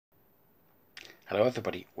Hello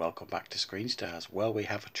everybody, welcome back to Screen Stars. Well, we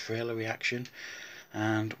have a trailer reaction,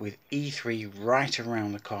 and with E3 right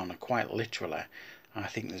around the corner, quite literally, I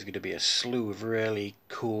think there's going to be a slew of really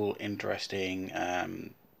cool, interesting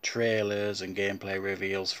trailers and gameplay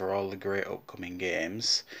reveals for all the great upcoming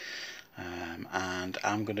games. And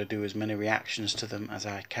I'm going to do as many reactions to them as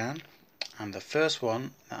I can. And the first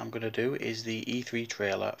one that I'm going to do is the E3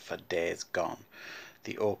 trailer for Days Gone,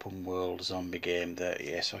 the open world zombie game that,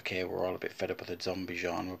 yes, okay, we're all a bit fed up with the zombie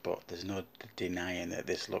genre, but there's no denying that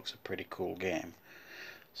this looks a pretty cool game.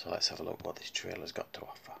 So let's have a look what this trailer's got to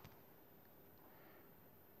offer.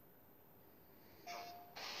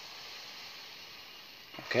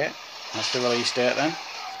 Okay, that's the release date then.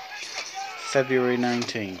 February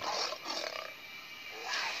 19.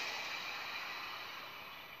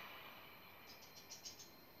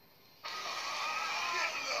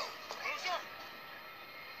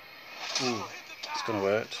 Ooh, it's gonna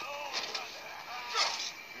work.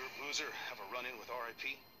 You or Boozer have a run-in with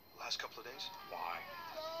RIP the last couple of days? Why?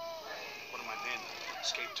 One of my men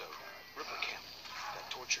escaped a Ripper camp, got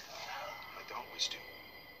tortured, like they always do.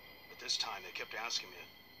 But this time they kept asking me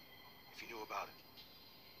if you knew about it.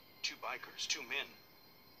 2 bikers, 2 men.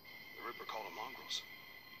 The Ripper called them mongrels.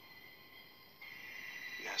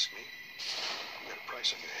 You ask me, you got a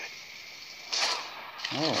price on your head.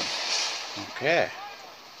 Oh, okay.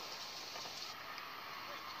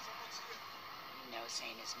 No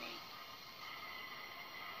same as me.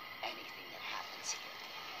 Anything that happens here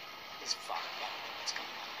is far better than what's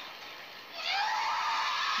going on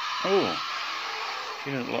out there. Oh,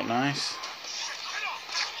 she doesn't look nice.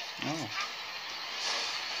 Oh.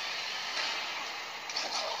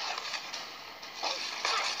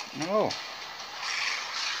 Oh.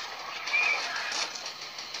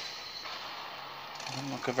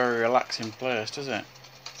 Doesn't look a very relaxing place, does it?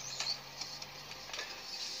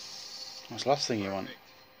 What's the last thing you want?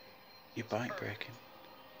 Your bike breaking.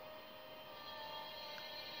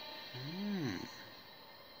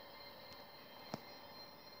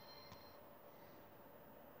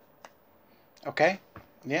 Okay,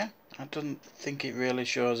 yeah, I don't think it really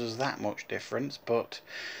shows us that much difference, but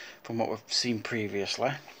from what we've seen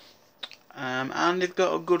previously. And they've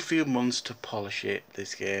got a good few months to polish it,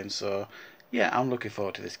 this game, so yeah, I'm looking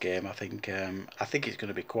forward to this game. I think it's going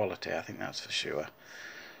to be quality, I think that's for sure.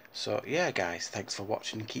 So yeah guys, thanks for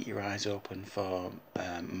watching. Keep your eyes open for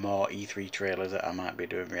more E3 trailers that I might be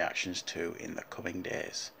doing reactions to in the coming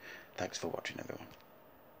days. Thanks for watching everyone.